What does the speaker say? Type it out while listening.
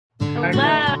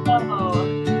Hello.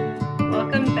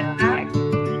 Welcome back.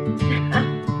 You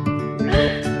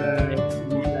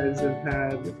guys have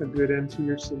had a good end to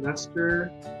your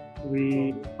semester.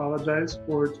 We apologize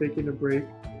for taking a break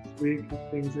this week.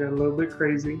 Things got a little bit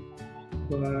crazy,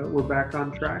 but we're back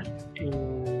on track.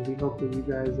 And we hope that you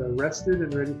guys are rested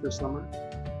and ready for summer.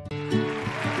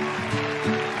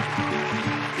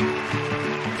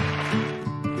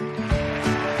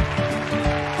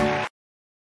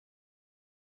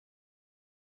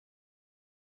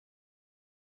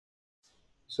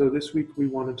 So this week we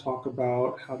want to talk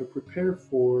about how to prepare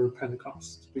for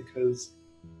Pentecost, because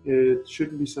it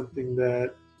shouldn't be something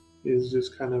that is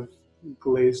just kind of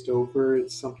glazed over.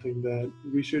 It's something that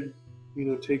we should,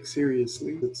 take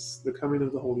seriously. It's the coming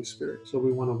of the Holy Spirit. So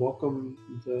we want to welcome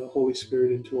the Holy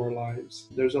Spirit into our lives.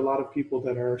 There's a lot of people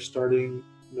that are starting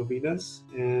novenas,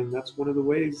 and that's one of the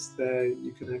ways that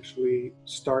you can actually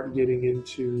start getting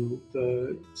into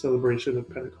the celebration of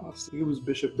Pentecost. I think it was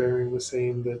Bishop Barron was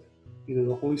saying that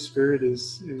the Holy Spirit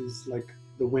is like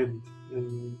the wind,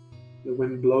 and the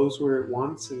wind blows where it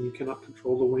wants, and you cannot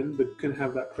control the wind, but you can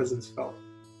have that presence felt.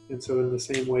 And so in the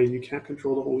same way, you can't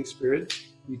control the Holy Spirit.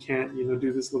 You can't,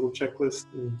 do this little checklist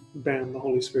and bam, the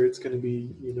Holy Spirit's going to be,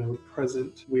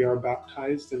 present. We are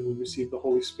baptized and we receive the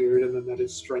Holy Spirit, and then that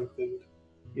is strengthened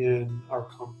in our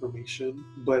confirmation.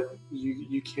 But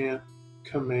you can't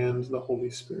command the Holy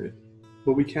Spirit.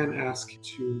 But we can ask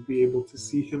to be able to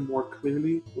see him more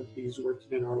clearly when he's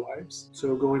working in our lives.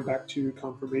 So going back to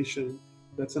confirmation,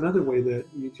 that's another way that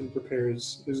you can prepare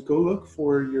is go look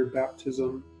for your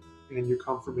baptism and your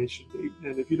confirmation date.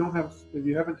 And if you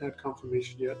haven't had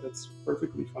confirmation yet, that's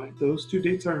perfectly fine. Those two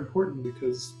dates are important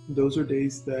because those are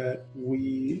days that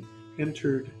we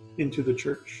entered into the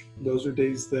church. Those are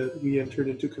days that we entered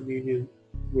into communion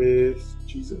with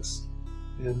Jesus.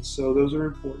 And so those are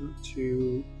important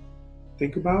to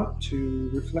think about,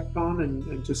 to reflect on,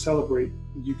 and to celebrate.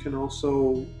 You can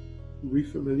also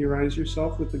refamiliarize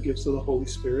yourself with the gifts of the Holy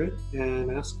Spirit and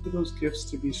ask for those gifts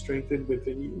to be strengthened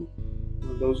within you.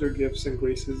 Those are gifts and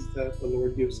graces that the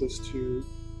Lord gives us to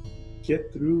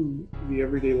get through the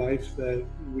everyday life that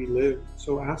we live.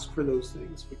 So ask for those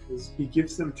things because he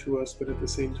gives them to us, but at the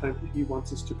same time, he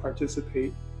wants us to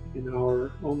participate in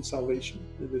our own salvation.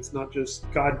 And it's not just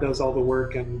God does all the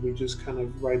work and we just kind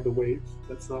of ride the wave.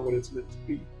 That's not what it's meant to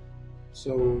be.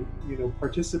 So,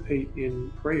 participate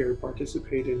in prayer,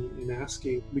 participate in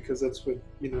asking, because that's what,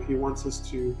 he wants us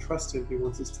to trust him. He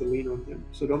wants us to lean on him.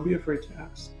 So don't be afraid to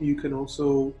ask. You can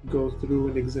also go through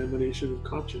an examination of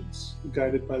conscience,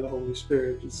 guided by the Holy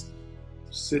Spirit. Just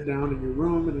sit down in your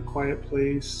room in a quiet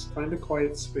place, find a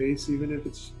quiet space, even if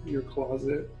it's your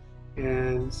closet,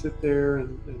 and sit there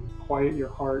and quiet your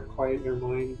heart, quiet your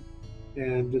mind,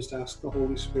 and just ask the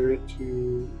Holy Spirit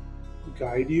to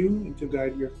guide you and to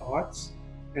guide your thoughts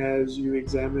as you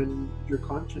examine your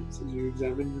conscience, as you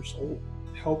examine your soul.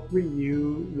 Help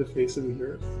renew the face of the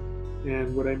earth.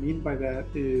 And what I mean by that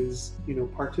is,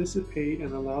 participate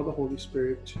and allow the Holy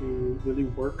Spirit to really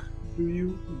work through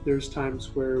you. There's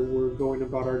times where we're going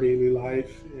about our daily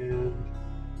life and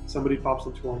somebody pops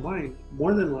into our mind.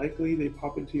 More than likely, they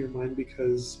pop into your mind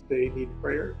because they need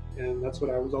prayer. And that's what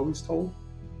I was always told,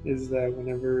 is that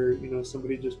whenever,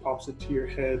 somebody just pops into your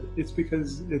head, it's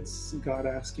because it's God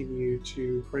asking you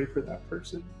to pray for that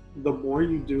person. The more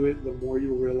you do it, the more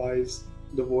you'll realize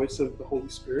the voice of the Holy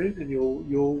Spirit, and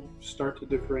you'll start to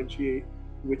differentiate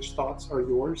which thoughts are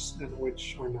yours and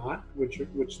which are not, which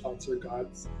thoughts are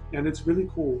God's. And it's really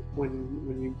cool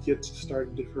when you get to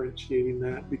start differentiating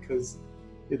that, because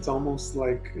it's almost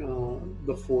like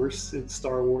the Force in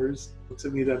Star Wars. To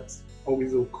me, that's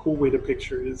always a cool way to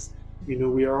picture it is,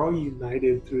 we are all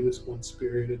united through this one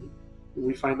Spirit, and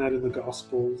we find that in the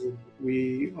Gospels. And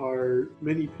we are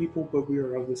many people, but we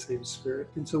are of the same Spirit.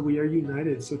 And so we are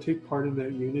united. So take part in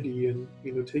that unity and,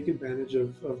 take advantage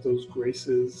of those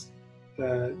graces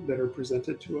that are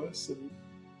presented to us.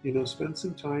 And, spend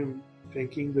some time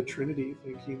thanking the Trinity,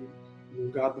 thanking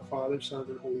God the Father, Son,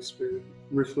 and Holy Spirit.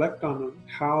 Reflect on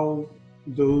how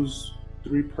those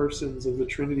three persons of the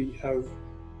Trinity have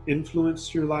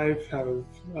influenced your life, have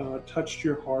touched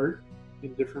your heart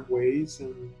in different ways,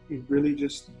 and you really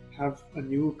just have a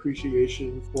new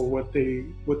appreciation for what they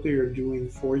are doing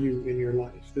for you in your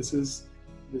life. This is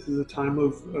a time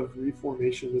of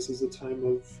reformation. This is a time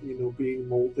of being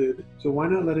molded. So why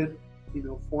not let it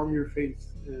form your faith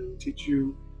and teach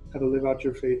you how to live out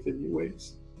your faith in new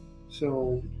ways.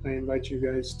 So I invite you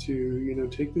guys to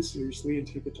take this seriously and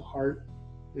take it to heart,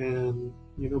 and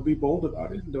be bold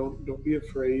about it. Don't be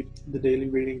afraid. The daily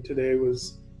reading today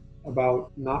was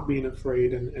about not being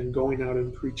afraid and going out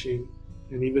and preaching.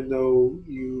 And even though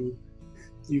you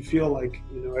you feel like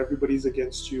everybody's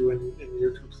against you and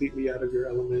you're completely out of your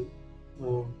element,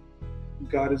 um,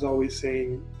 God is always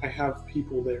saying, I have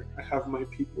people there. I have my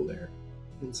people there.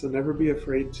 And so never be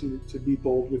afraid to be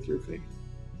bold with your faith.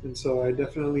 And so I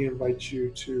definitely invite you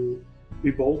to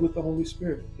be bold with the Holy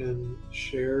Spirit and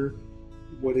share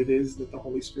what it is that the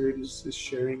Holy Spirit is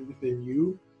sharing within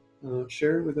you.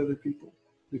 Share it with other people,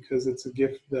 because it's a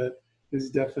gift that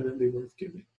is definitely worth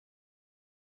giving.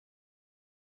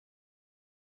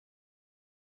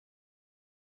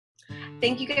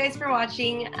 Thank you guys for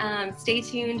watching. Stay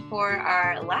tuned for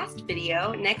our last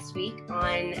video next week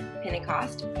on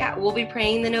Pentecost. Yeah, we'll be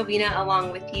praying the novena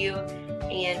along with you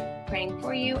and praying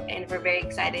for you, and we're very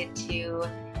excited to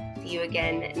see you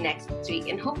again next week,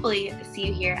 and hopefully see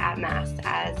you here at Mass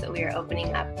as we are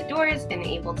opening up the doors and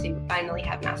able to finally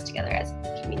have Mass together as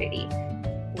a community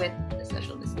with the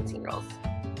social distancing rules.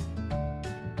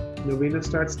 Novena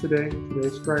starts today.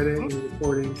 Today's Friday. We're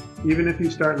recording. Even if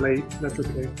you start late, that's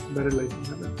okay. Better late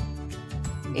than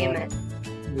never.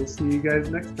 Amen. We'll see you guys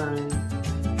next time.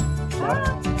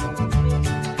 Bye.